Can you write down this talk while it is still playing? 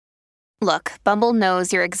Look, Bumble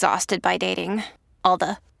knows you're exhausted by dating. All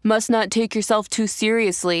the must not take yourself too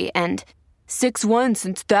seriously and 6'1"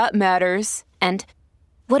 since that matters. And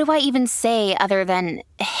what do I even say other than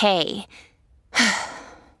hey?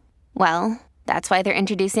 Well, that's why they're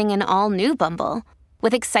introducing an all-new Bumble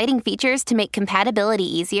with exciting features to make compatibility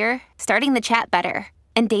easier, starting the chat better,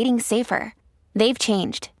 and dating safer. They've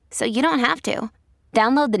changed, so you don't have to.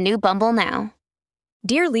 Download the new Bumble now.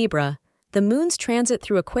 Dear Libra, the moon's transit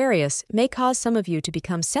through Aquarius may cause some of you to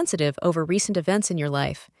become sensitive over recent events in your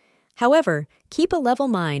life. However, keep a level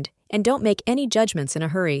mind and don't make any judgments in a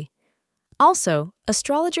hurry. Also,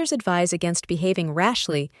 astrologers advise against behaving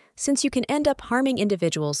rashly since you can end up harming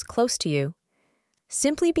individuals close to you.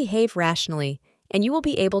 Simply behave rationally, and you will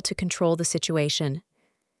be able to control the situation.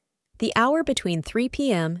 The hour between 3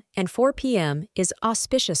 p.m. and 4 p.m. is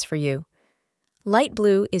auspicious for you. Light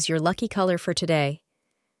blue is your lucky color for today.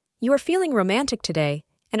 You are feeling romantic today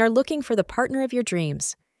and are looking for the partner of your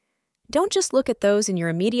dreams. Don't just look at those in your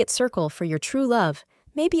immediate circle, for your true love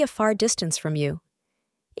may be a far distance from you.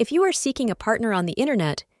 If you are seeking a partner on the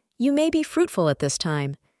internet, you may be fruitful at this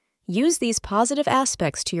time. Use these positive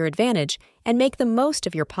aspects to your advantage and make the most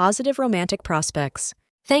of your positive romantic prospects.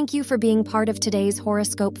 Thank you for being part of today's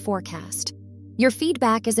horoscope forecast. Your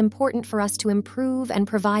feedback is important for us to improve and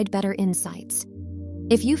provide better insights.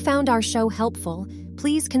 If you found our show helpful,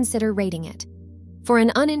 please consider rating it. For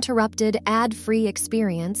an uninterrupted, ad-free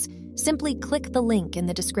experience, simply click the link in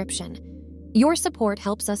the description. Your support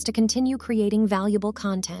helps us to continue creating valuable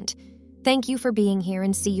content. Thank you for being here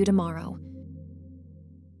and see you tomorrow.